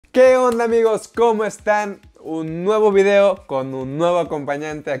¿Qué onda, amigos? ¿Cómo están? Un nuevo video con un nuevo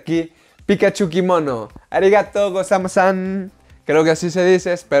acompañante aquí, Pikachu Kimono. Arigato gozaimasu. Creo que así se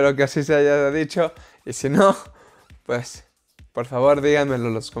dice, espero que así se haya dicho. Y si no, pues por favor díganmelo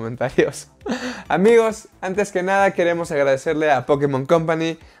en los comentarios. Amigos, antes que nada queremos agradecerle a Pokémon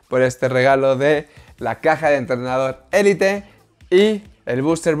Company por este regalo de la caja de entrenador élite y el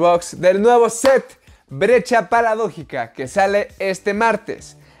booster box del nuevo set Brecha Paradójica que sale este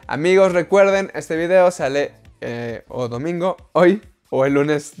martes. Amigos, recuerden, este video sale o domingo, hoy, o el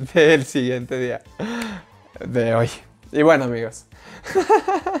lunes del siguiente día de hoy. Y bueno, amigos,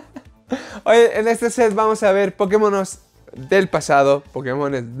 hoy en este set vamos a ver Pokémonos del pasado,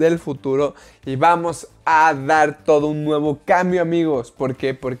 Pokémones del futuro, y vamos a dar todo un nuevo cambio, amigos. ¿Por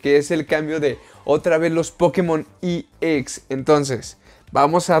qué? Porque es el cambio de otra vez los Pokémon EX. Entonces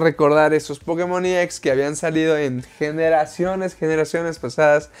vamos a recordar esos Pokémon EX que habían salido en generaciones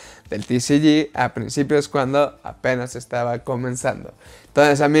pasadas del TCG a principios cuando apenas estaba comenzando.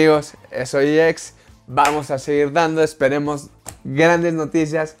 Entonces, amigos, eso EX, vamos a seguir dando, esperemos grandes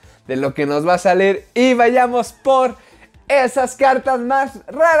noticias de lo que nos va a salir y vayamos por esas cartas más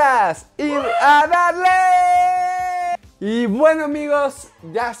raras y a darle. Y bueno, amigos,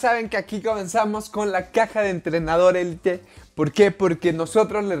 ya saben que aquí comenzamos con la caja de entrenador élite. ¿Por qué? Porque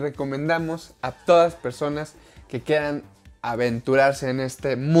nosotros les recomendamos a todas personas que quieran aventurarse en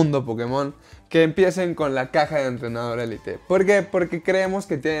este mundo Pokémon que empiecen con la caja de entrenador élite. ¿Por qué? Porque creemos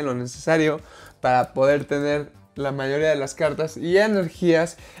que tienen lo necesario para poder tener la mayoría de las cartas y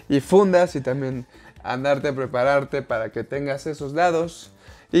energías y fundas, y también prepararte para que tengas esos dados,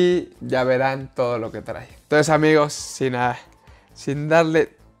 y ya verán todo lo que trae. Entonces, amigos, sin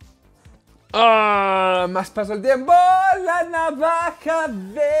darle más paso al tiempo, la navaja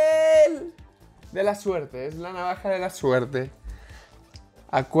de la suerte. Es la navaja de la suerte.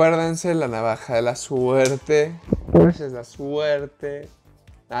 Acuérdense, la navaja de la suerte. Pues es la suerte.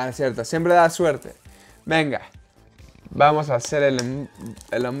 Ah, es cierto, siempre da suerte. Venga, vamos a hacer el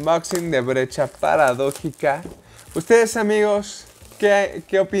unboxing de Brecha Paradójica. Ustedes, amigos,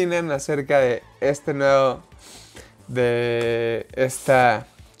 ¿qué opinan acerca de este nuevo, de esta,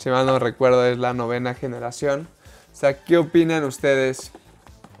 si mal no recuerdo, es la 9ª generación? O sea, ¿qué opinan ustedes,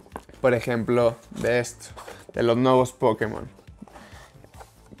 por ejemplo, de esto, de los nuevos Pokémon?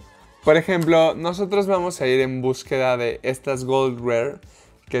 Por ejemplo, nosotros vamos a ir en búsqueda de estas Gold Rare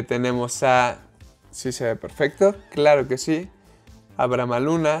que tenemos a... ¿Sí se ve perfecto? Claro que sí.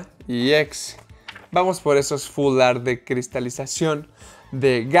 Abramaluna y X. Vamos por esos full art de cristalización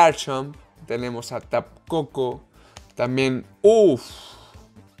de Garchomp. Tenemos a Tapcoco. También, ¿cómo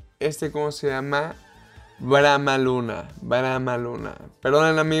se llama? Bramaluna.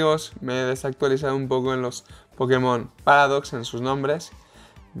 Perdonen, amigos, me he desactualizado un poco en los Pokémon Paradox, en sus nombres.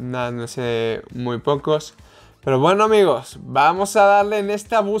 No sé, muy pocos. Pero bueno, amigos, vamos a darle en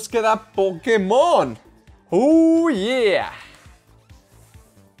esta búsqueda Pokémon. Yeah.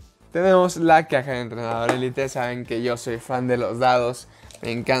 Tenemos la caja de entrenador élite. Saben que yo soy fan de los dados.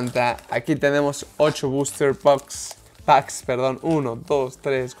 Me encanta. Aquí tenemos 8 booster packs. 1, 2,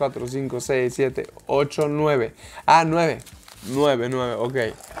 3, 4, 5, 6, 7, 8, 9. Ah, 9, ok.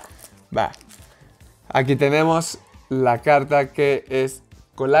 Va. Aquí tenemos la carta que es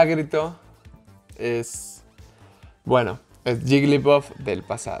Colágrito. Bueno, es Jigglypuff del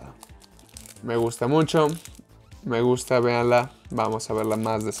pasado. Me gusta mucho. Me gusta, véanla. Vamos a verla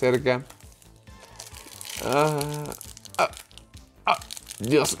más de cerca.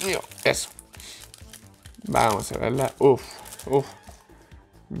 Dios mío, eso. Vamos a verla.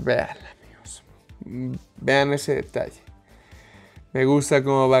 Véanla, amigos. Vean ese detalle. Me gusta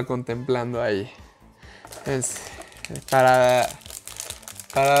cómo va contemplando ahí. Es parada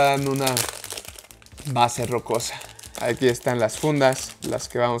en una base rocosa. Aquí están las fundas, las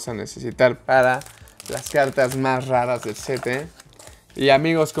que vamos a necesitar para las cartas más raras del set, ¿eh? Y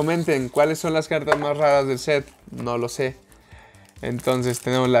amigos, comenten cuáles son las cartas más raras del set. No lo sé. Entonces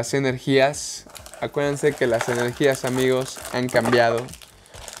tenemos las energías. Acuérdense que las energías, amigos, han cambiado.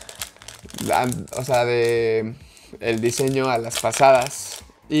 O sea, de el diseño a las pasadas.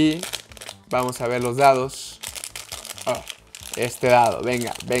 Y vamos a ver los dados. Este dado,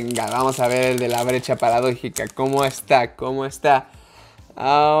 venga, vamos a ver el de la brecha paradójica. ¿Cómo está?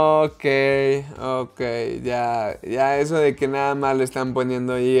 Ok, ya eso de que nada más le están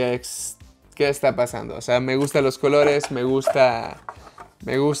poniendo EX, ¿qué está pasando? O sea, me gustan los colores, me gusta,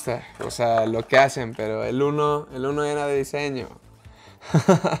 o sea, lo que hacen, pero el 1 era de diseño.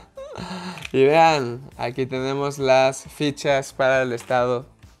 Y vean, aquí tenemos las fichas para el estatus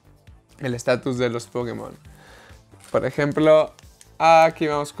de los Pokémon. Por ejemplo, Aquí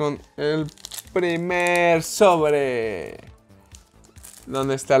vamos con el primer sobre.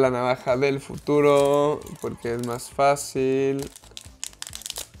 ¿Dónde está la navaja del futuro? Porque es más fácil.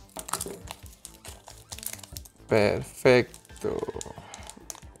 Perfecto.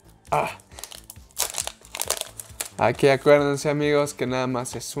 Aquí acuérdense, amigos, que nada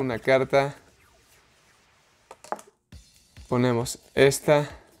más es una carta. Ponemos esta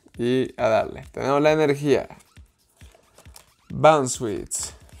y a darle. Tenemos la energía.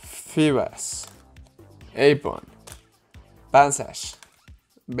 Bouncewitz, Fibas, Apon, Pansage,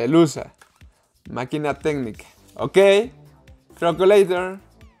 Belusa, Máquina Técnica, OK, Crocolator,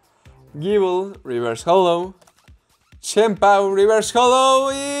 Gibble, Reverse Hollow, Chenpao, Reverse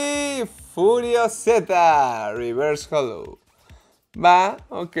Hollow y Furioseta, Reverse Hollow. Va,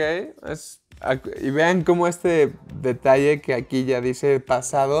 OK. Y vean cómo este detalle que aquí ya dice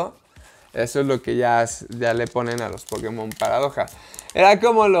pasado, eso es lo que ya le ponen a los Pokémon paradoja. Era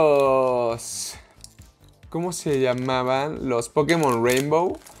como los... ¿Cómo se llamaban? Los Pokémon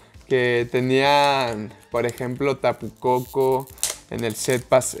Rainbow, que tenían, por ejemplo, Tapu Koko en el set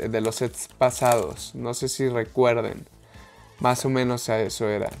de los sets pasados. No sé si recuerden. Más o menos a eso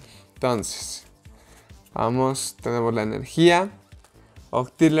era. Entonces, vamos, tenemos la energía.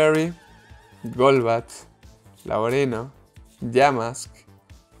 Octillery, Golbat, Laurino, Yamask,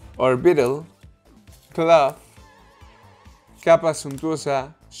 Orbital, Cloth, Capa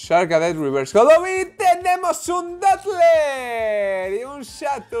Suntuosa, Sharkadette, Reverse Hollow y tenemos un Dottler y un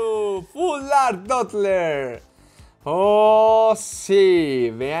Shatu, Full Art Dottler. Oh,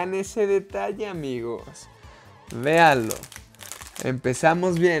 sí, vean ese detalle, amigos. Véanlo.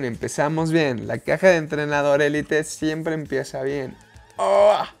 Empezamos bien, empezamos bien. La caja de entrenador élite siempre empieza bien.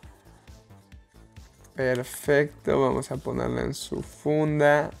 Oh. Perfecto, vamos a ponerla en su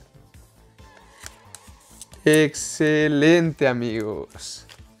funda. Excelente, amigos.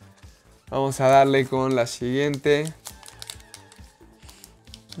 Vamos a darle con la siguiente.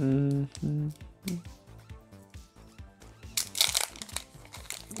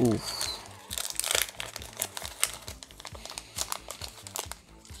 Uf.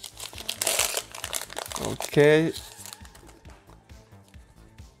 OK.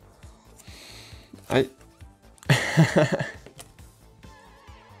 Ay.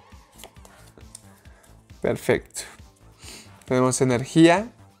 Perfecto. Tenemos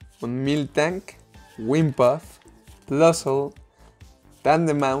energía, un Miltank, Wimpod, Plusle,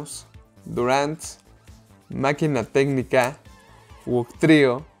 Tandemaus, Durant, Máquina Técnica,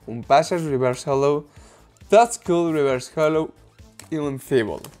 Wugtrio, un Passage Reverse Hollow, Toxcool Reverse Hollow y un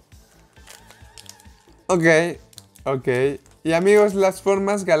Thibault. OK. Y amigos, ¿las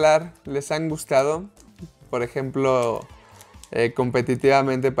formas Galar les han gustado? Por ejemplo,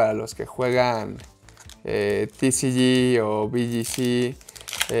 competitivamente para los que juegan TCG o BGC,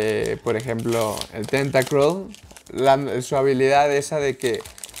 por ejemplo, el Tentacruel, su habilidad esa de que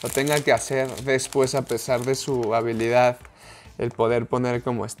lo tenga que hacer después a pesar de su habilidad, el poder poner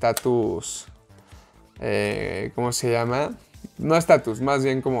como estatus, ¿cómo se llama? No estatus, más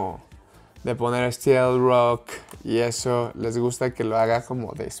bien como de poner Steel Rock y eso, les gusta que lo haga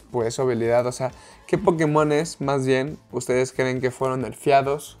como después su habilidad. O sea, ¿qué Pokémones más bien ustedes creen que fueron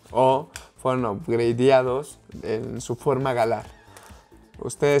nerfeados o fueron upgradeados en su forma Galar?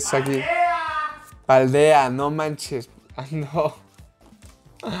 Ustedes aquí... Paldea, no manches.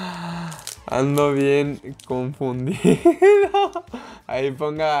 Ando bien confundido. Ahí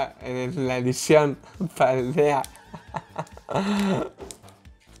ponga en la edición Paldea.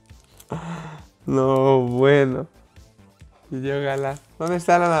 No, bueno. Y yo Galar. ¿Dónde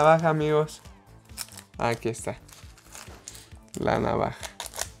está la navaja, amigos? Aquí está. La navaja.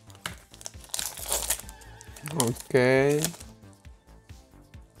 OK.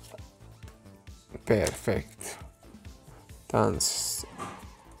 Perfecto. Entonces,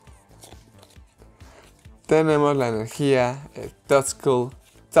 tenemos la energía, el Toxcool,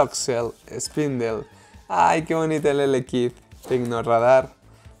 Toxel, Spindle. Ay, qué bonito el Elekid. Radar,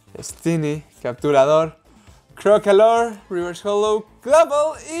 Stiny, Capturador, Crocalor, Reverse Hollow,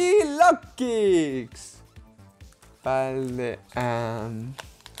 Global y Lockkicks.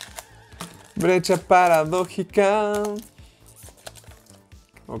 Brecha Paradójica.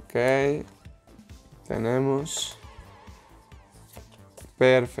 OK. Tenemos.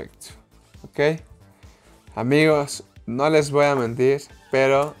 Perfecto. OK. Amigos, no les voy a mentir,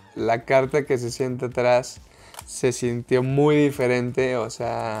 pero la carta que se siente atrás se sintió muy diferente, o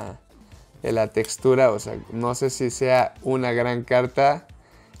sea, en la textura, o sea, no sé si sea una gran carta.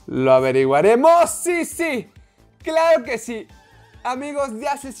 Lo averiguaremos. Sí, claro que sí. Amigos,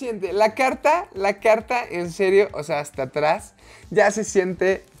 ya se siente. La carta, en serio, o sea, hasta atrás, ya se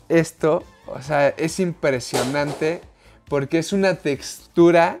siente esto. O sea, es impresionante porque es una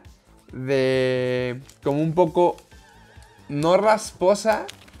textura de como un poco, no rasposa,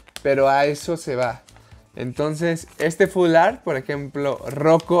 pero a eso se va. Entonces, este full art, por ejemplo,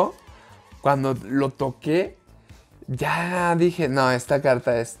 Rocco, cuando lo toqué, ya dije, no, esta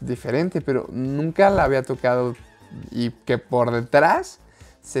carta es diferente, pero nunca la había tocado y que por detrás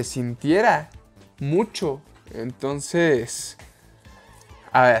se sintiera mucho. Entonces,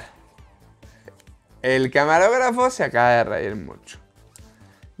 a ver, el camarógrafo se acaba de reír mucho.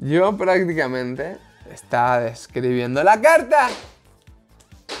 Yo prácticamente estaba describiendo la carta.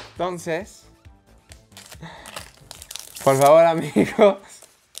 Entonces, por favor, amigos,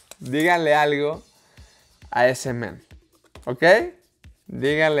 díganle algo a ese men, ¿ok?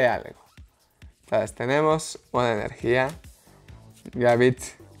 Díganle algo. Entonces, tenemos una energía. Gavit,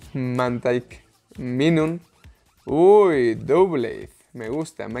 Mantaik, Minun. Uy, Doublade. Me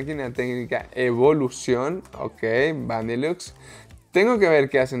gusta. Máquina técnica, evolución. Ok, Vanilux. Tengo que ver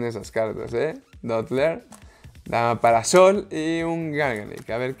qué hacen esas cartas, Dottler, Dama Parasol y un Garganic.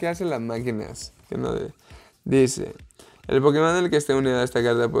 A ver qué hacen las máquinas. Que no dice: el Pokémon del que esté unida a esta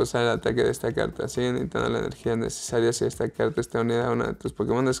carta puede usar el ataque de esta carta. Sigue necesitando la energía necesaria si esta carta está unida a uno de tus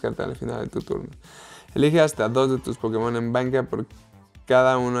Pokémon. Descarta al final de tu turno. Elige hasta 2 de tus Pokémon en banca. Por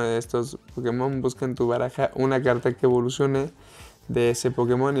cada uno de estos Pokémon busca en tu baraja una carta que evolucione de ese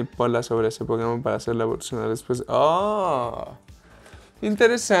Pokémon y ponla sobre ese Pokémon para hacerla evolucionar después. ¡Oh!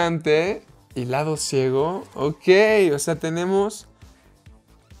 Interesante. Y lado ciego. Ok, o sea, tenemos...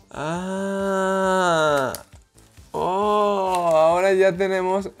 Ah... Oh, ahora ya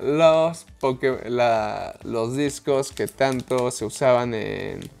tenemos los discos que tanto se usaban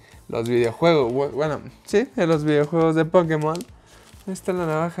en los videojuegos. Bueno, sí, en los videojuegos de Pokémon. Ahí está la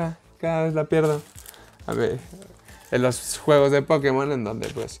navaja, cada vez la pierdo. A ver, en los juegos de Pokémon en donde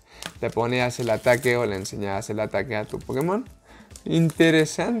pues le ponías el ataque o le enseñabas el ataque a tu Pokémon.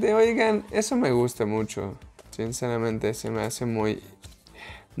 Interesante, oigan, eso me gusta mucho. Sinceramente se me hace muy...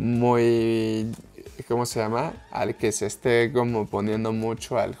 ¿Cómo se llama? Al que se esté como poniendo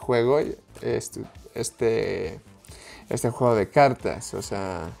mucho al juego, este juego de cartas, o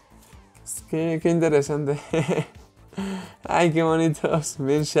sea, qué interesante. Ay, qué bonitos,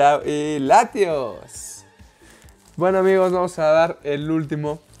 Minshao y Latios. Bueno, amigos, vamos a dar el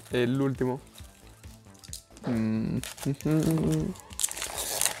último.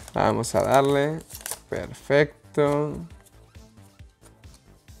 Vamos a darle, perfecto.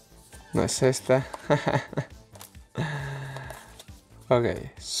 No es esta. Ok,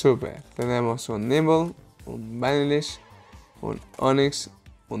 súper. Tenemos un Nimble, un Vanillish, un Onix,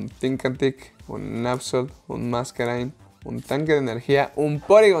 un Tinkatic, un Napsol, un Masquerain, un tanque de energía, un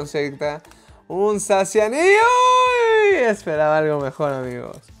Porygon Secta, un Sacian. ¡Uy! Esperaba algo mejor,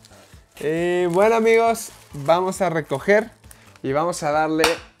 amigos. Y bueno, amigos, vamos a recoger y vamos a darle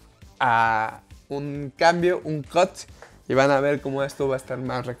a un cambio, un cut. Y van a ver cómo esto va a estar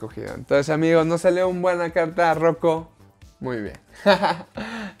más recogido. Entonces, amigos, nos salió una buena carta, Rocco. Muy bien.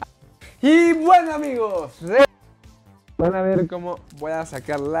 Y bueno, amigos, van a ver cómo voy a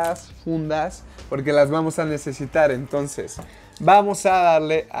sacar las fundas, porque las vamos a necesitar. Entonces, vamos a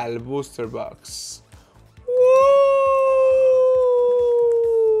darle al Booster Box.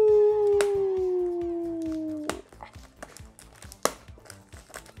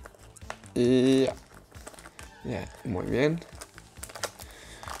 Y ya, muy bien.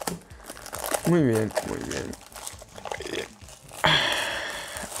 Muy bien, muy bien.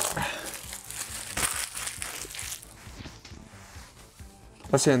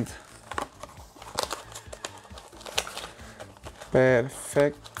 Lo siento.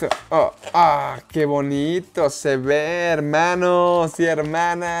 Perfecto. Oh, qué bonito se ve, hermanos y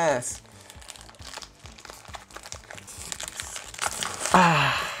hermanas.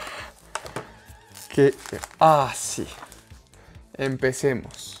 Sí.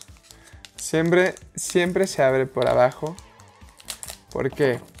 Empecemos. Siempre se abre por abajo. ¿Por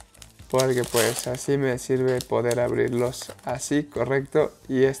qué? Porque pues así me sirve poder abrirlos así, correcto.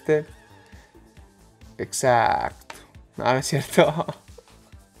 Y exacto. No, no es cierto.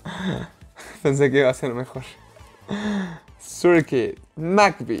 Pensé que iba a ser mejor. Surkit,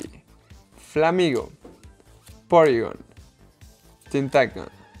 Magby, Flamigo, Porygon, Tintacon,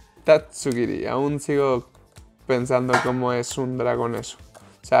 Tatsugiri. Aún sigo pensando cómo es un dragón eso.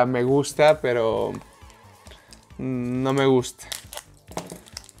 O sea, me gusta, pero no me gusta.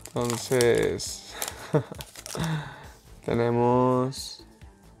 Entonces, tenemos...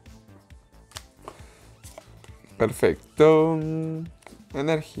 Perfecto.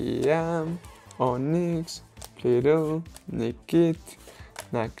 Energía. Onyx. Pliro. Nikit.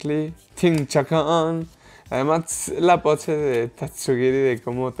 Nakli. Tinchakon. Además, la pose de Tatsugiri de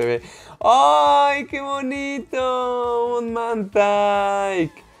cómo te ve. ¡Ay, qué bonito! Un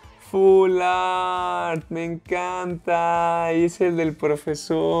Mantike. Full art. Me encanta. Hice el del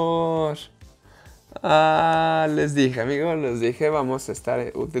profesor. Ah, les dije, amigos, les dije, vamos a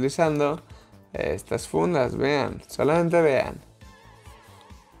estar utilizando estas fundas. Vean, solamente vean.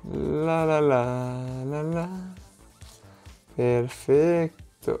 La, la, la, la, la.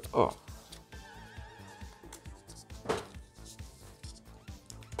 Perfecto. Oh.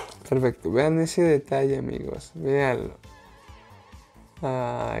 Perfecto, vean ese detalle, amigos, véanlo.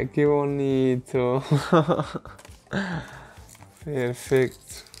 Ay, qué bonito.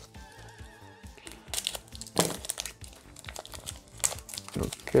 Perfecto.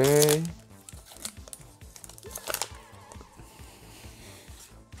 Ok.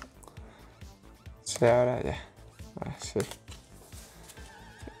 Sí, ahora ya. Así.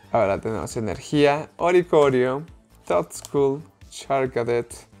 Ahora tenemos energía, Oricorio, Tot School,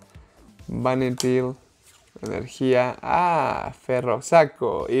 Charcadet, Vanitil, energía, ferro,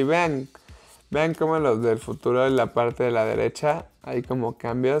 saco. Y vean como los del futuro en la parte de la derecha hay como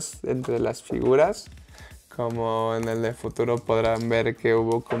cambios entre las figuras. Como en el de futuro podrán ver que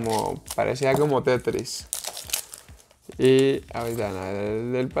hubo como, parecía como Tetris. Y ahorita en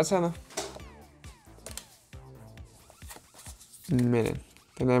el del pasado. Miren,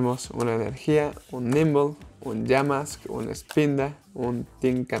 tenemos una energía, un nimble, un yamask, un spinda, un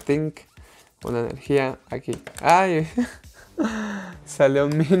tinkatink, una energía aquí. ¡Ay! Salió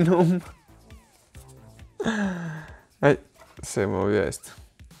un minum. ¡Ay! Se movió esto.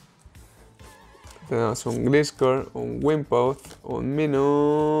 Tenemos un Gliscor, un Wimpod, un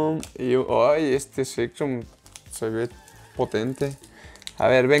Minum y un... ¡Ay! Este Spectrum se ve potente. A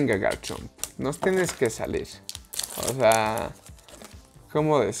ver, venga Garchomp, nos tienes que salir. O sea,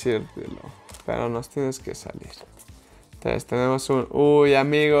 ¿cómo decírtelo? Pero nos tienes que salir. Entonces tenemos un... ¡Uy,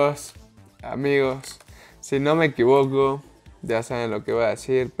 amigos! Amigos, si no me equivoco, ya saben lo que voy a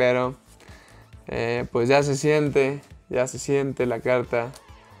decir, pero... pues ya se siente la carta.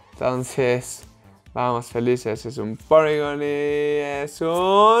 Entonces... vamos felices, es un Porygon y es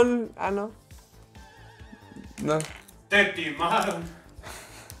un... ah, no. No. Te timaron.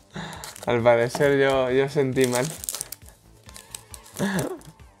 Al parecer yo sentí mal.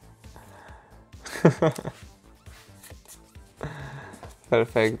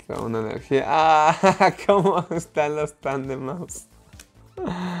 Perfecto, una energía. ¡Ah! ¿Cómo están los tandemos?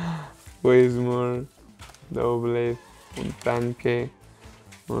 Wismore, Doublade, un tanque,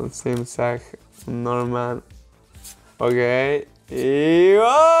 un Simsag, un Norman. Ok. Y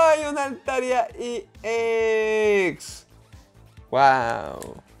 ¡ay! Una Altaria EX.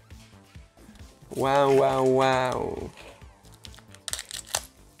 Wow. Wow, wow, wow.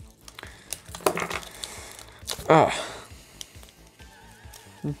 Ah.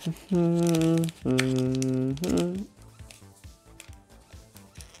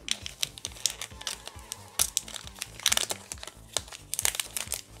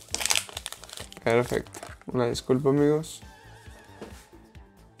 Perfecto. Una disculpa, amigos.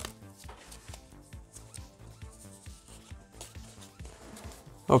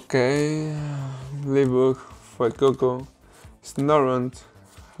 Ok. Leebook, Fuecoco, Snorunt,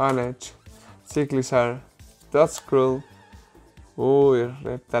 Honech, Cyclizar, Dotskrull. Uy,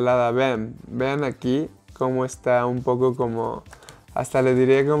 Reptalada. Vean aquí cómo está un poco como... hasta le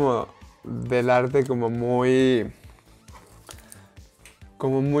diría como del arte como muy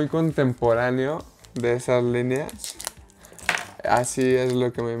contemporáneo de esas líneas. Así es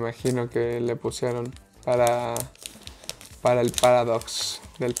lo que me imagino que le pusieron para el paradox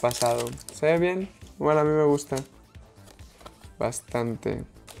del pasado. ¿Se ve bien? Bueno, a mí me gusta bastante.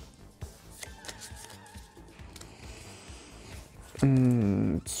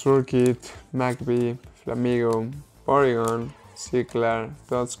 Surkit, Magby, Flamigo, Porygon, Ciclar,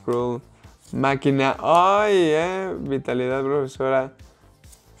 Dotskrull, Máquina. ¡Ay! Vitalidad profesora.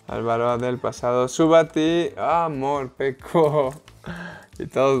 Álvaro del pasado. Subati. Amor, Peco. Y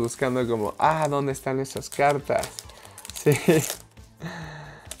todos buscando como... ¿dónde están esas cartas? Sí.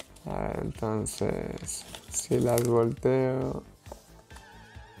 A ver, entonces... si las volteo...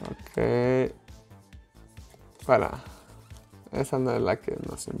 ok. Esa no es la que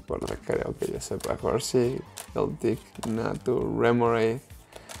nos importa, creo que yo sepa. Horsey, Celtic, Natu, Remoraid,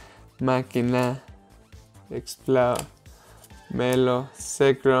 Máquina, Explode, Melo,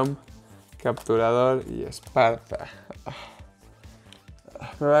 Secrom, Capturador y Esparta.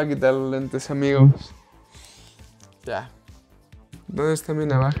 Me voy a quitar los lentes, amigos. Ya. ¿Dónde está mi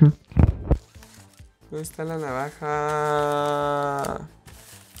navaja? ¿Dónde está la navaja?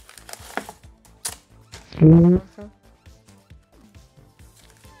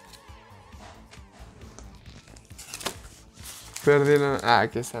 Perdí la... Ah,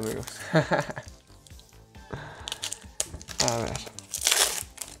 aquí está, amigos. A ver.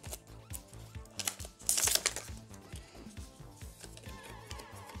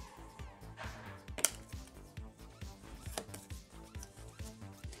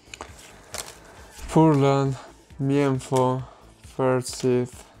 Furlan, Mienfo, Furseed,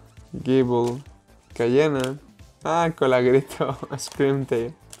 Gibble, Cayena. Ah, Colagrito,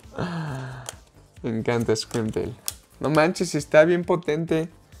 Screamtail. Me encanta Screamtail. No manches, está bien potente.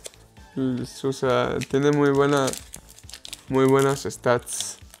 Tiene muy buenas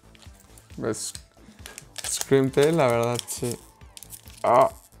stats. ¿Ves? Screamtail, la verdad, sí.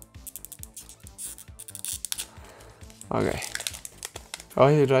 Oh. Ok.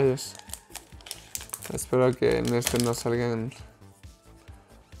 Ay, rayos. Espero que en este no salgan.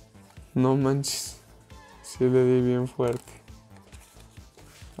 No manches. Sí le di bien fuerte.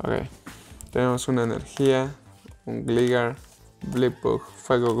 Ok. Tenemos una energía. Un Gligar. Blipbug.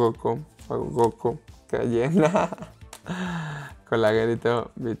 Fuego Goku. Cayena.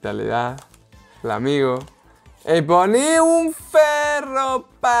 Colagrito. Vitalidad. Flamigo. Y poní un Ferro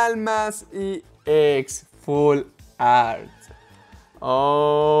Palmas y X Full Art.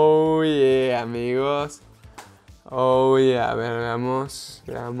 Oh yeah, amigos. Oh yeah, a ver, veamos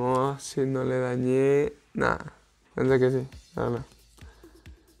si no le dañé. Nada, pensé que sí. No.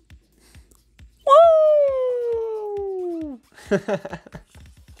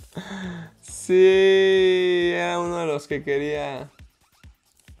 Sí, era uno de los que quería.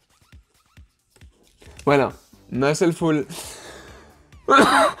 Bueno, no es el full.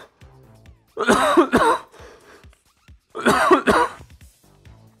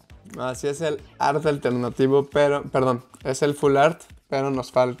 Así es el arte alternativo, pero, perdón, es el full art, pero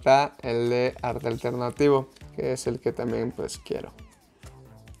nos falta el de arte alternativo, que es el que también pues quiero.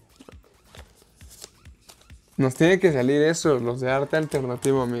 Nos tiene que salir esos, los de arte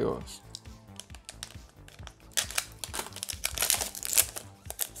alternativo, amigos.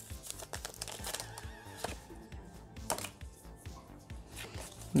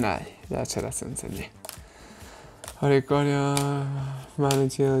 Nah, ya se las enseñé. Oricorio,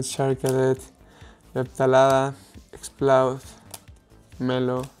 Managed, Sharkadet, Reptalada, Explode,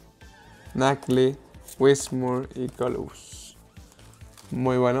 Melo, Nacli, Wismur y Colus.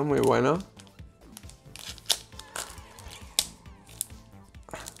 Muy bueno, muy bueno.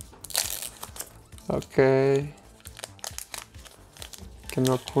 Ok. Que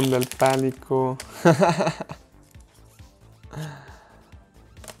no cunda el pánico.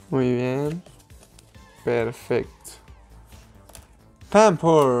 Muy bien. Perfecto.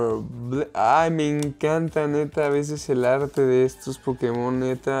 Pampor. Ay, me encanta, neta. A veces el arte de estos Pokémon,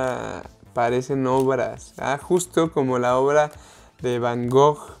 neta, parecen obras. Ah, justo como la obra de Van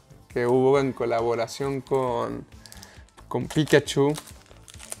Gogh que hubo en colaboración con Pikachu.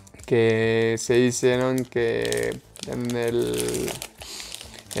 Que se hicieron que en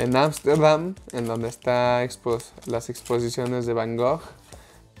Ámsterdam, en donde están las exposiciones de Van Gogh.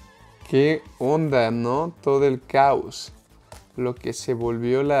 Qué onda, ¿no? Todo el caos. Lo que se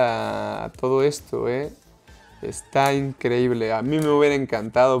volvió todo esto, ¿eh? Está increíble. A mí me hubiera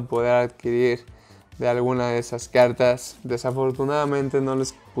encantado poder adquirir de alguna de esas cartas. Desafortunadamente no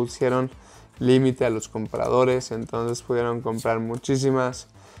les pusieron límite a los compradores, entonces pudieron comprar muchísimas.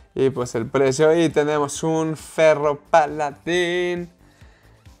 Y pues el precio, y tenemos un Ferro Paladín.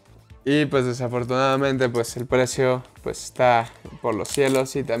 Y pues desafortunadamente pues el precio pues está por los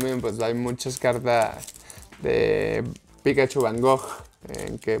cielos, y también pues hay muchas cartas de Pikachu Van Gogh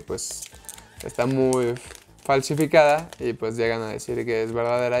en que pues está muy falsificada y pues llegan a decir que es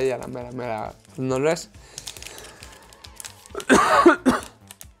verdadera y a la mera no lo es.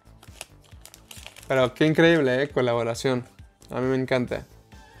 Pero qué increíble, colaboración. A mí me encanta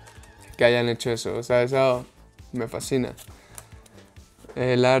que hayan hecho eso, o sea, eso me fascina.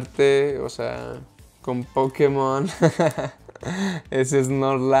 El arte, o sea, con Pokémon, ese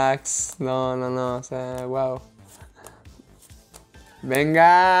Snorlax, no, o sea, wow.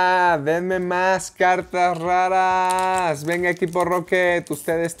 Venga, denme más cartas raras. Venga, equipo Rocket,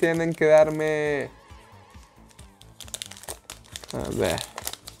 ustedes tienen que darme. A ver.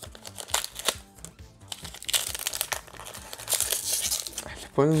 Le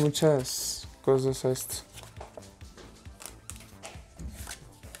ponen muchas cosas a esto.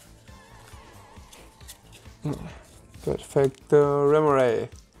 Perfecto, Remoraid,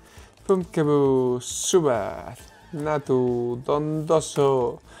 Pumpkaboo, Subat, Natu,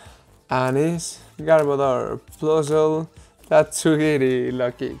 Dondoso, Anis, Garbodor, Plusle, Tatsugiri,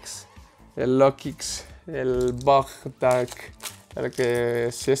 Lokix. El Lokix, el Bog Dark, el que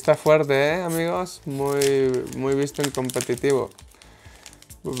sí está fuerte, amigos. Muy visto en competitivo.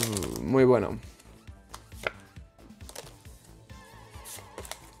 Muy bueno.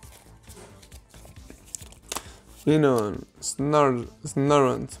 Linon,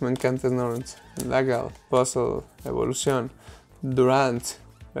 Snorront, me encanta Snorront. Lagal, Puzzle, Evolución, Durant,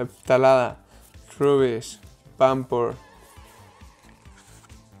 Reptalada, Rubish, Pampor.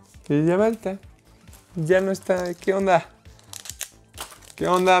 Y ya venta. Ya no está. ¿Qué onda? ¿Qué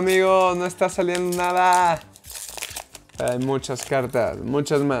onda, amigo? No está saliendo nada. Hay muchas cartas,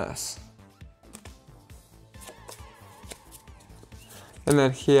 muchas más.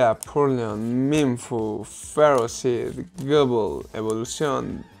 Energía, Purleon, Minfu, Ferocid, Gubble,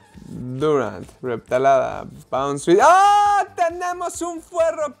 Evolución, Durant, Reptalada, Bounce. ¡Oh! ¡Tenemos un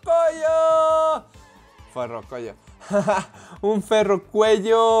Ferrocollo! Ferrocollo. Un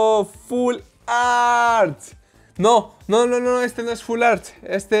Ferrocuello Full Art. No, este no es Full Art.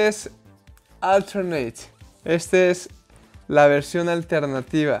 Este es Alternate. Este es la versión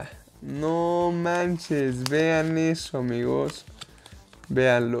alternativa. No manches, vean eso, amigos.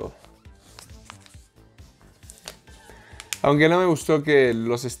 Véanlo. Aunque no me gustó que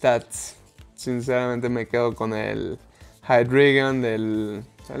los stats, sinceramente me quedo con el Hydreigon del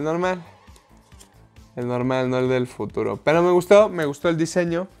el normal. El normal, no el del futuro. Pero me gustó el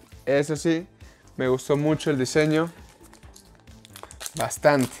diseño. Eso sí, me gustó mucho el diseño.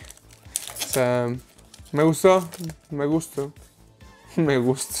 Bastante. O sea, me gustó.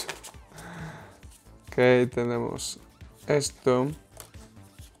 Ok, tenemos esto.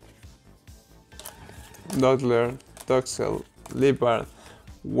 Dottler, Toxel, Leopard,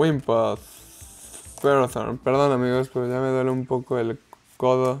 Wimpod, Ferrothorn. Perdón, amigos, pero ya me duele un poco el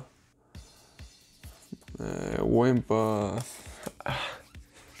codo. Wimpod.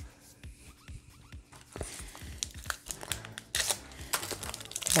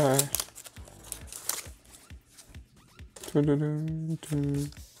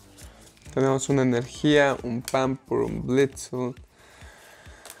 Tenemos una energía, un Pampur, un Blitzle.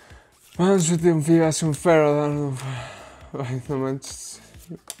 Un Fibas, un Ferrodon. Ay, no manches.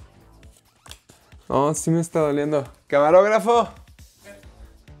 No, sí me está doliendo. ¡Camarógrafo!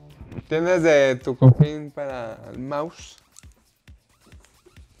 ¿Tienes de tu cojín para el mouse?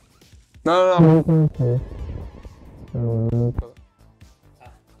 No.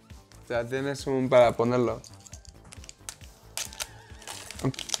 Ya tienes un para ponerlo.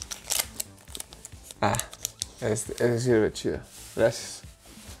 Ese sirve chido. Gracias.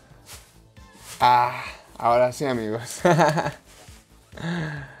 Ahora sí, amigos.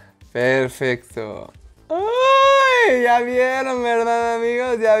 Perfecto. ¡Ay! Ya vieron, ¿verdad,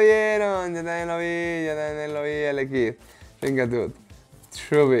 amigos? Ya vieron. Yo también lo vi, el X. Ringatut,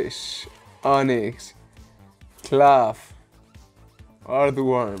 Trubbish, Onix, Clough,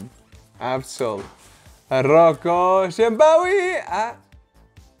 Earthworm, Absol, Rocco, Shempawi.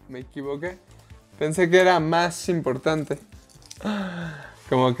 Me equivoqué. Pensé que era más importante.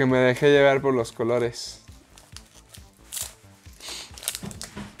 Como que me dejé llevar por los colores.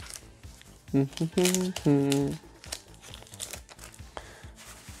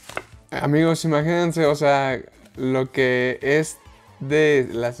 Amigos, imagínense, o sea, lo que es de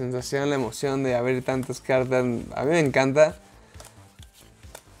la sensación, la emoción de abrir tantas cartas. A mí me encanta.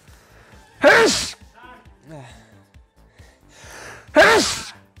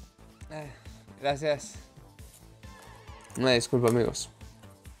 Gracias. Una disculpa, amigos.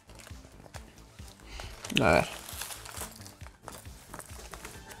 A ver.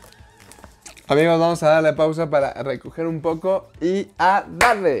 Amigos, vamos a darle pausa para recoger un poco y a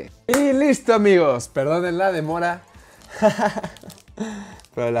darle. Y listo, amigos. Perdonen la demora.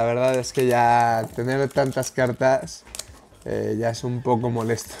 Pero la verdad es que ya tener tantas cartas ya es un poco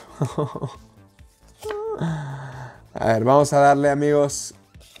molesto. A ver, vamos a darle, amigos.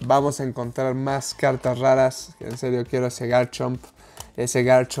 Vamos a encontrar más cartas raras. En serio, quiero ese Garchomp. El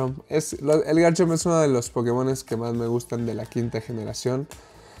Garchomp es uno de los Pokémon que más me gustan de la quinta generación.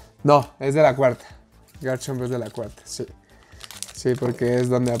 No, es de la cuarta. Garchomp es de la cuarta, sí. Sí, porque es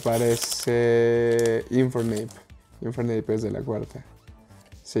donde aparece Infernape. Infernape es de la cuarta.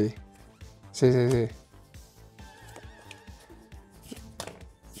 Sí. Sí.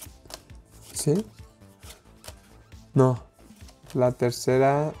 ¿Sí? No. La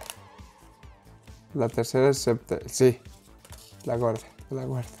tercera es septa. Sí. La cuarta.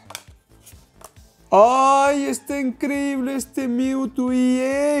 ¡Ay! Está increíble este Mewtwo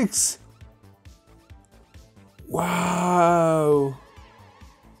EX. ¡Wow!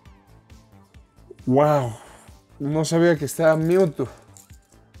 ¡Wow! No sabía que estaba Mewtwo.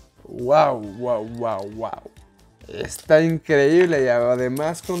 ¡Wow! ¡Wow! ¡Wow! ¡Wow! Está increíble y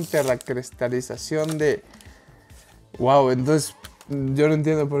además con terracristalización de... ¡Wow! Entonces yo no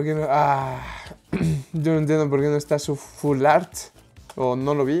entiendo por qué no... yo no entiendo por qué no está su full art. ¿O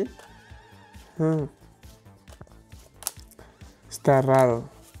no lo vi? Está raro.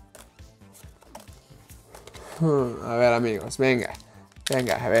 A ver, amigos, venga.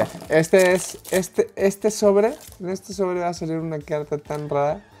 Venga, a ver. Este sobre. En este sobre va a salir una carta tan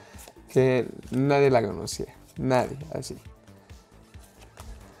rara que nadie la conocía. Nadie, así.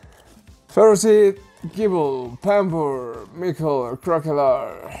 Ferocid, Gibble, Pamper, Mickle,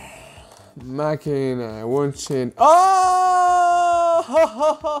 Crocodile, Máquina, Wunchin. ¡Oh!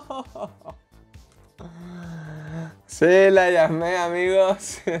 Sí, la llamé,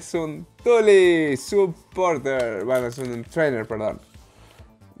 amigos. Es un Tully Supporter. Bueno, es un trainer, perdón.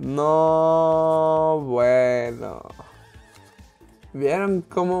 No, bueno. ¿Vieron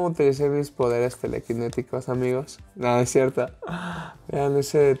cómo utilicé mis poderes telequinéticos, amigos? No, es cierto. Vean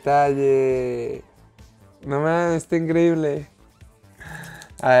ese detalle. No man, está increíble.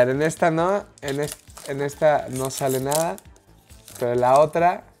 A ver, en esta no. En esta no sale nada. Pero en la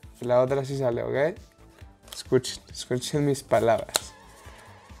otra sí sale, ¿ok? Escuchen mis palabras.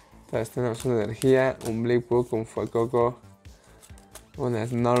 Entonces tenemos una energía, un Bleak Book, un Fuecoco, un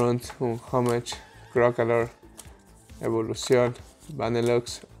Snorunt, un Homage, Crocodile, Evolución,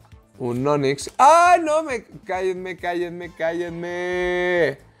 Vanillux, un Onix. ¡Ah, no! ¡Cállenme!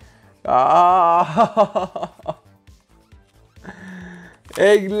 ¡Ah!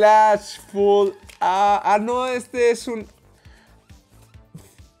 Eglash Full. No, este es un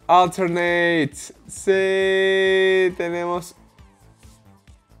Alternate. Sí, tenemos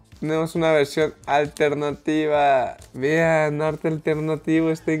una versión alternativa. Vean, arte alternativo,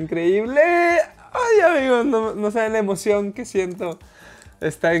 está increíble. Ay, amigos, no saben la emoción que siento.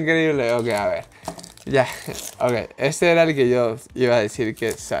 Está increíble. Ok, a ver. Ya, ok. Este era el que yo iba a decir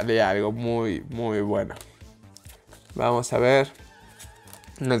que salía algo muy, muy bueno. Vamos a ver.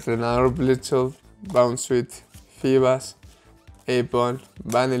 Entrenador, Blitzel, Bounce Suite, Fibas, Apon,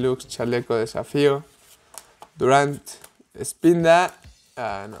 Vanillux, Chaleco Desafío, Durant, Spinda.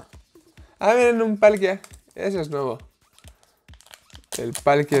 No. Miren, un Palkia. Ese es nuevo. El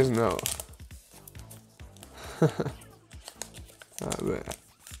Palkia es nuevo. A ver.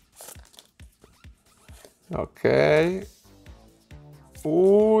 Ok.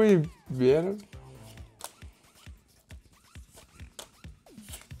 Uy, ¿vieron?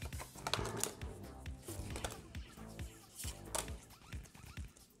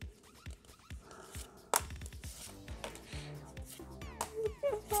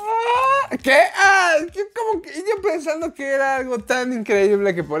 ¿Qué? Como que yo pensando que era algo tan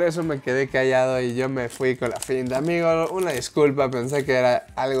increíble que por eso me quedé callado y yo me fui con la finta. Amigo, una disculpa, pensé que era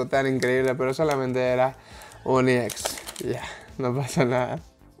algo tan increíble, pero solamente era un EX. Ya, no pasa nada.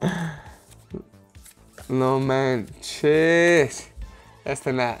 No manches.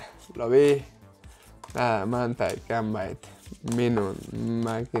 Nada, lo vi. Nada, Manta, Gambite, Minun,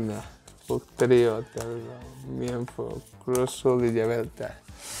 Máquina, Trio, Mienfo, Crossold y Venta.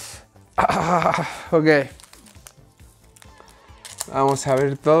 Ok. Vamos a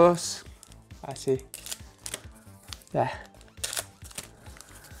ver todos. Así. Ya.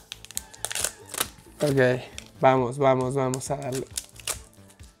 Ok. Vamos a darle.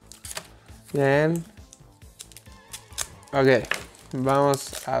 Bien. Ok.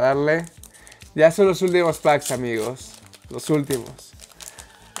 Vamos a darle. Ya son los últimos packs, amigos. Los últimos.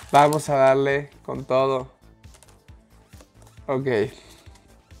 Vamos a darle con todo. Ok.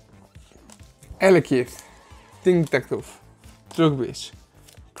 Elekid, Tinktactuf, Truckbish,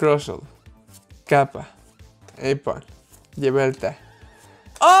 Crossold, Kappa, Apon, Yvelta.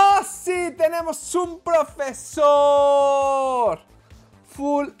 ¡Oh, sí! ¡Tenemos un profesor!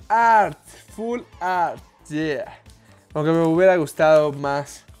 Full art, yeah. Aunque me hubiera gustado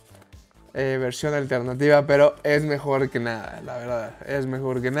más versión alternativa, pero es mejor que nada, la verdad. Es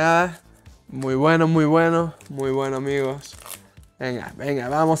mejor que nada. Muy bueno, amigos. Venga,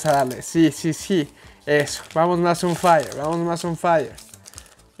 vamos a darle. Sí. Eso. Vamos más on fire.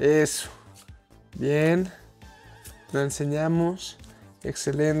 Eso. Bien. Lo enseñamos.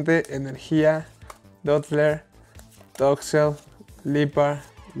 Excelente. Energía. Dottler. Toxel. Lipar.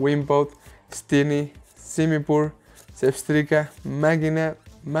 Wimpod. Stiny. Simipur. Zepstrika. Máquina.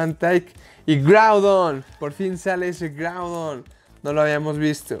 Mantike. Y Groudon. Por fin sale ese Groudon. No lo habíamos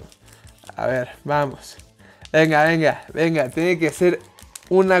visto. A ver, vamos. Venga. Tiene que ser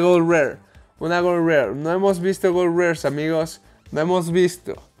una Gold Rare. Una Gold Rare. No hemos visto Gold Rares, amigos. No hemos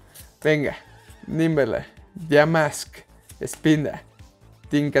visto. Venga. Nimble. Yamask. Spinda.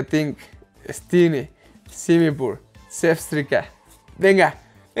 Tinkatink. Stine. Simipur. Sefstrika. Venga.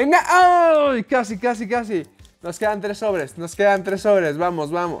 Venga. ¡Ay! Casi, casi, casi. Nos quedan 3 sobres. Nos quedan 3 sobres.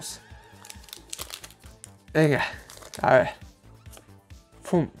 Vamos, vamos. Venga. A ver.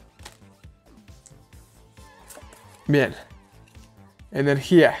 ¡Fum! Bien.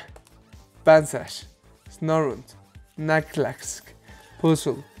 Energía. Pansash. Snorrund. Naklask.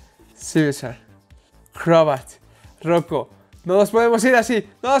 Puzzle. Civisar. Crobat. Rocco. No nos podemos ir así.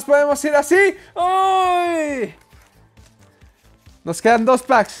 No nos podemos ir así. ¡Uy! Nos quedan 2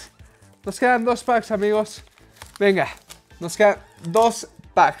 packs. Nos quedan 2 packs, amigos. Venga. Nos quedan 2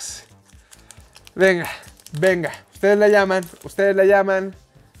 packs. Venga. Venga. Ustedes la llaman. Ustedes la llaman.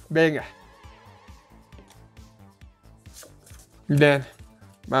 Venga. Bien.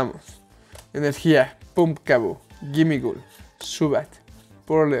 Vamos. Energía. Pumpkabu. Gimmigul. Subat.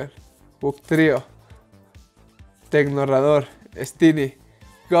 Porler. Buktrio. Tecnorador. Stini.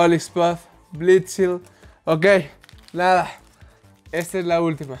 Golispot. Blitzil. Ok. Nada. Esta es la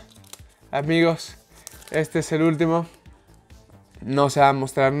última. Amigos. Este es el último. No se va a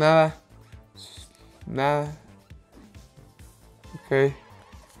mostrar nada. Nada. Ok.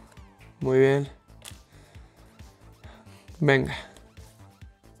 Muy bien. Venga.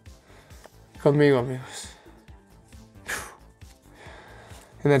 Conmigo, amigos.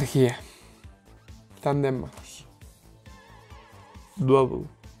 Energía. Tandem. Double.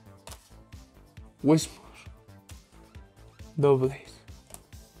 Whisper. Doble.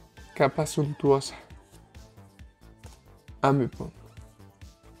 Capa suntuosa. Amipon.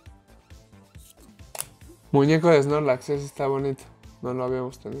 Muñeco de Snorlax, ese está bonito. No lo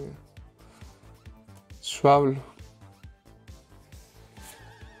habíamos tenido. Swablu.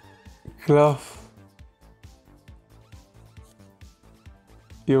 Clove.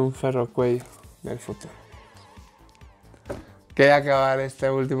 Y un ferrocuello del futuro. Quería acabar este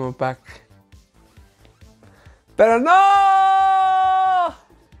último pack. ¡Pero no!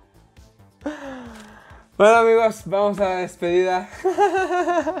 Bueno, amigos, vamos a la despedida.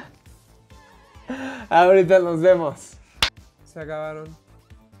 Ahorita nos vemos. Se acabaron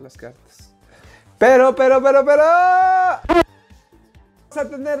las cartas. Pero. Vamos a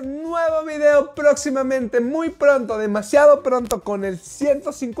tener nuevo video próximamente, muy pronto, demasiado pronto, con el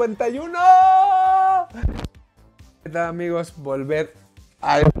 151. ¿Qué tal, amigos? Volver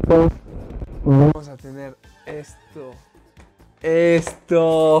a esto. Vamos a tener esto.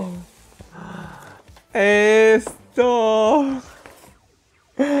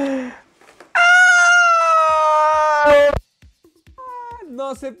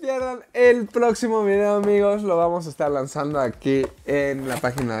 No se pierdan el próximo video, amigos. Lo vamos a estar lanzando aquí en la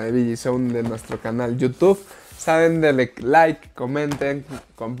página de VGZone de nuestro canal YouTube. Saben, denle like, comenten,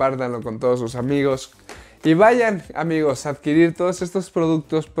 compártanlo con todos sus amigos. Y vayan, amigos, a adquirir todos estos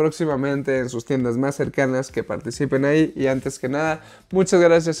productos próximamente en sus tiendas más cercanas, que participen ahí. Y antes que nada, muchas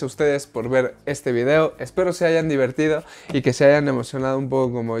gracias a ustedes por ver este video. Espero se hayan divertido y que se hayan emocionado un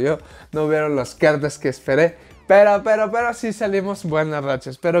poco como yo. No vieron las cartas que esperé, pero sí salimos buenas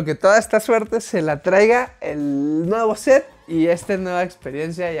rachas. Espero que toda esta suerte se la traiga el nuevo set y esta nueva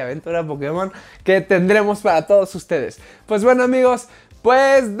experiencia y aventura Pokémon que tendremos para todos ustedes. Pues bueno, amigos,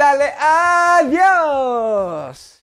 pues dale, adiós.